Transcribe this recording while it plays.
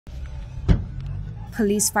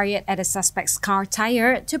police fired at the suspect's car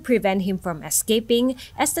tire to prevent him from escaping,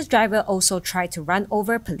 as the driver also tried to run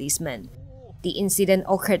over policemen. The incident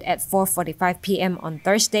occurred at 4:45 p.m. on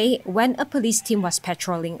Thursday when a police team was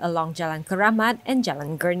patrolling along Jalan Keramat and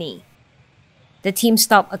Jalan Gurney. The team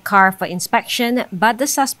stopped a car for inspection, but the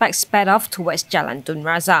suspect sped off towards Jalan Tun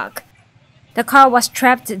Razak. The car was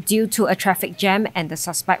trapped due to a traffic jam and the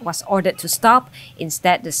suspect was ordered to stop.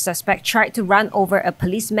 Instead, the suspect tried to run over a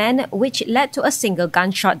policeman, which led to a single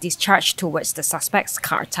gunshot discharged towards the suspect's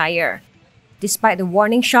car tire. Despite the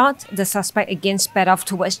warning shot, the suspect again sped off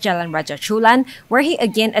towards Jalan Raja Chulan, where he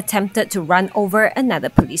again attempted to run over another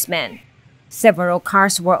policeman. Several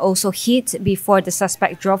cars were also hit before the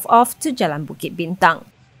suspect drove off to Jalan Bukit Bintang.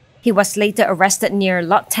 He was later arrested near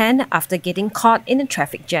Lot 10 after getting caught in a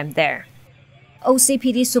traffic jam there.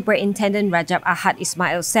 OCPD Superintendent Rajab Ahad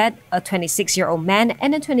Ismail said a 26-year-old man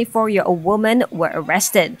and a 24-year-old woman were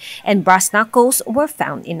arrested and brass knuckles were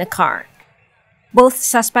found in the car. Both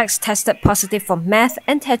suspects tested positive for meth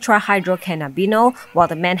and tetrahydrocannabinol, while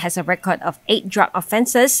the man has a record of 8 drug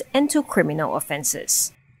offenses and 2 criminal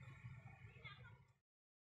offenses.